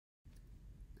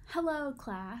Hello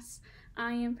class,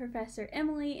 I am Professor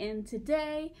Emily and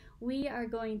today we are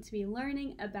going to be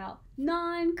learning about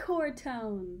non-chord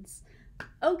tones.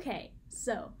 Okay,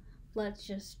 so let's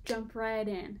just jump right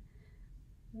in.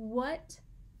 What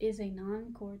is a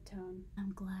non-chord tone?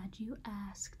 I'm glad you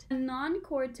asked. A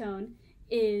non-chord tone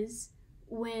is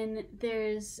when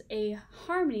there's a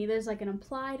harmony, there's like an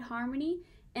implied harmony,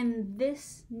 and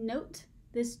this note,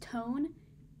 this tone,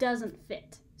 doesn't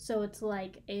fit. So it's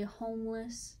like a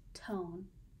homeless tone,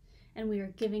 and we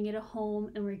are giving it a home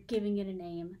and we're giving it a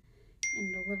name,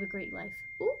 and it'll live a great life.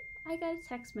 Ooh, I got a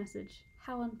text message.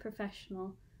 How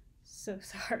unprofessional. So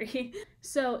sorry.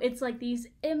 So it's like these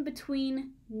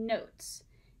in-between notes,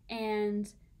 and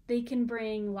they can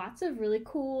bring lots of really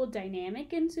cool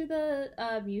dynamic into the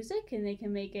music, and they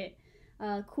can make it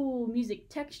cool music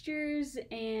textures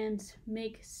and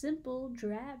make simple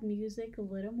drab music a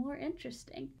little more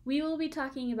interesting. We will be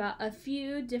talking about a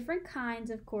few different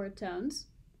kinds of chord tones.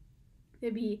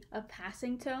 There'd be a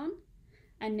passing tone,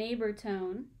 a neighbor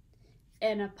tone,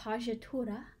 an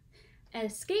appoggiatura, an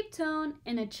escape tone,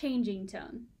 and a changing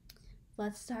tone.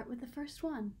 Let's start with the first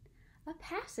one, a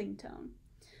passing tone.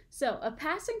 So a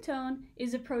passing tone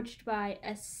is approached by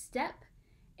a step,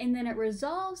 and then it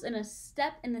resolves in a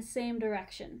step in the same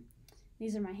direction.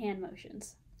 These are my hand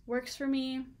motions. Works for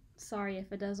me. Sorry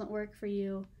if it doesn't work for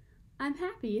you. I'm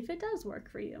happy if it does work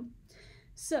for you.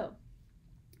 So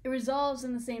it resolves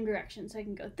in the same direction. So I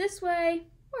can go this way,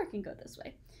 or I can go this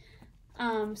way.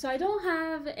 So I don't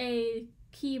have a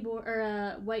keyboard or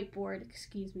a whiteboard,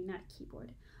 excuse me, not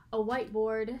keyboard, a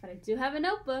whiteboard, but I do have a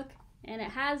notebook and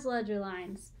it has ledger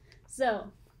lines.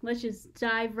 So let's just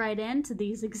dive right into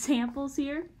these examples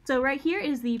here. So right here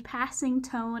is the passing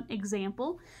tone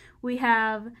example. We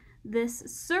have this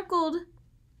circled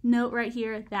note right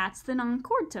here, that's the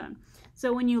non-chord tone.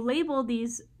 So when you label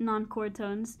these non-chord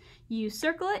tones, you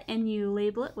circle it and you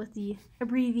label it with the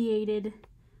abbreviated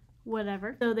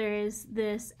whatever. So there is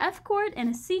this F chord and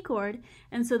a C chord,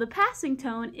 and so the passing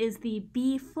tone is the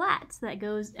B flat that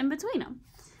goes in between them,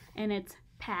 and it's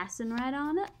passing right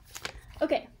on up.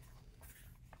 Okay.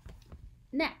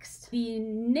 Next, the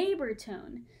neighbor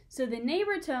tone. So the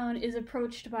neighbor tone is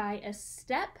approached by a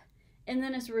step, and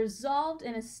then it's resolved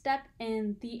in a step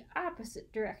in the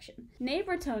opposite direction.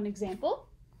 Neighbor tone example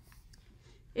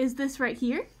is this right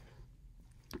here.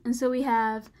 And so we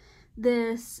have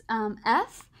this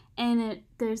F, and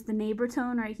there's the neighbor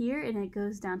tone right here, and it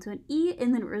goes down to an E,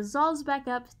 and then it resolves back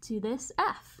up to this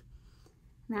F.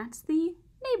 And that's the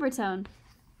neighbor tone.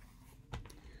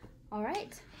 All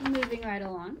right, moving right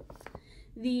along.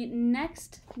 The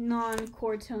next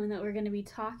non-chord tone that we're going to be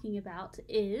talking about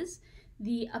is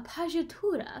the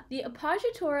appoggiatura. The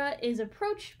appoggiatura is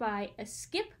approached by a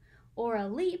skip or a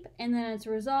leap, and then it's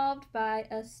resolved by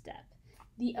a step.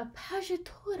 The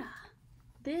appoggiatura.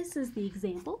 This is the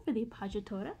example for the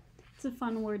appoggiatura. It's a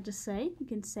fun word to say. You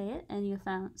can say it and you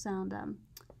sound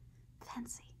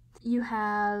fancy. You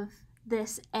have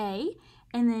this A,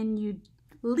 and then you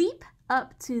leap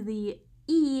up to the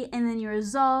E, and then you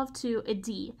resolve to a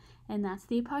D, and that's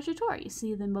the appoggiatura. You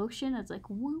see the motion, it's like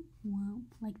whoop, whoop,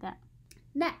 like that.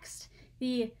 Next,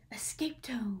 the escape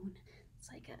tone.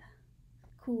 It's like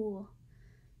a cool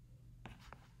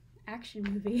action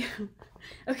movie.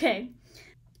 Okay,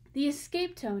 the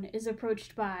escape tone is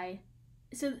approached by,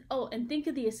 and think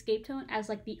of the escape tone as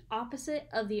like the opposite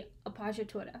of the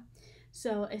appoggiatura.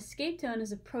 So escape tone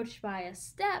is approached by a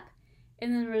step,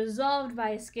 and then resolved by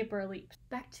a skip or a leap.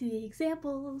 Back to the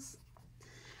examples.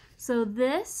 So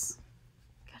this,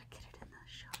 gotta get it in the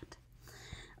shot.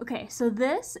 Okay, so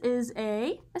this is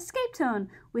a escape tone.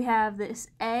 We have this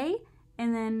A,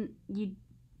 and then you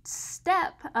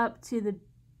step up to the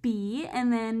B,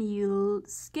 and then you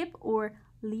skip or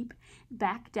leap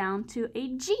back down to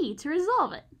a G to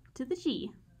resolve it to the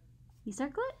G. You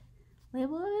circle it,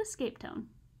 label it an escape tone.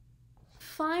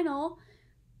 Final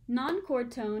non-chord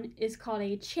tone is called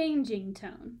a changing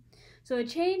tone. So a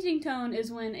changing tone is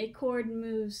when a chord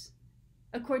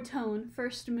tone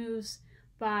first moves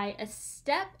by a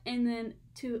step and then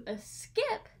to a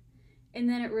skip, and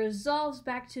then it resolves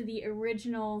back to the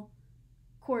original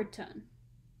chord tone.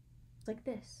 It's like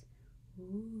this.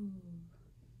 Ooh.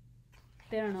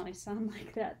 They don't always sound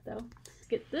like that though. Let's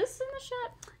get this in the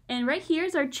shot. And right here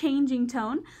is our changing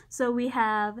tone. So we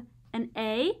have an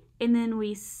A, and then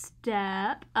we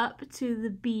step up to the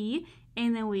B,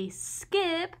 and then we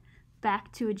skip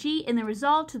back to a G, and then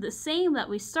resolve to the same that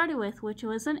we started with, which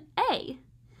was an A.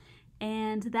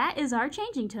 And that is our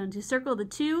changing tone. To circle the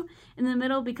two in the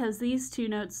middle, because these two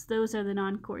notes, those are the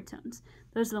non-chord tones.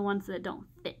 Those are the ones that don't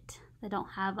fit, that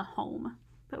don't have a home,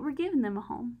 but we're giving them a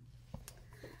home.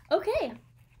 Okay,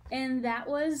 And that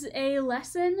was a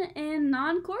lesson in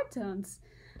non-chord tones.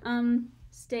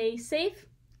 Stay safe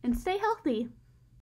and stay healthy.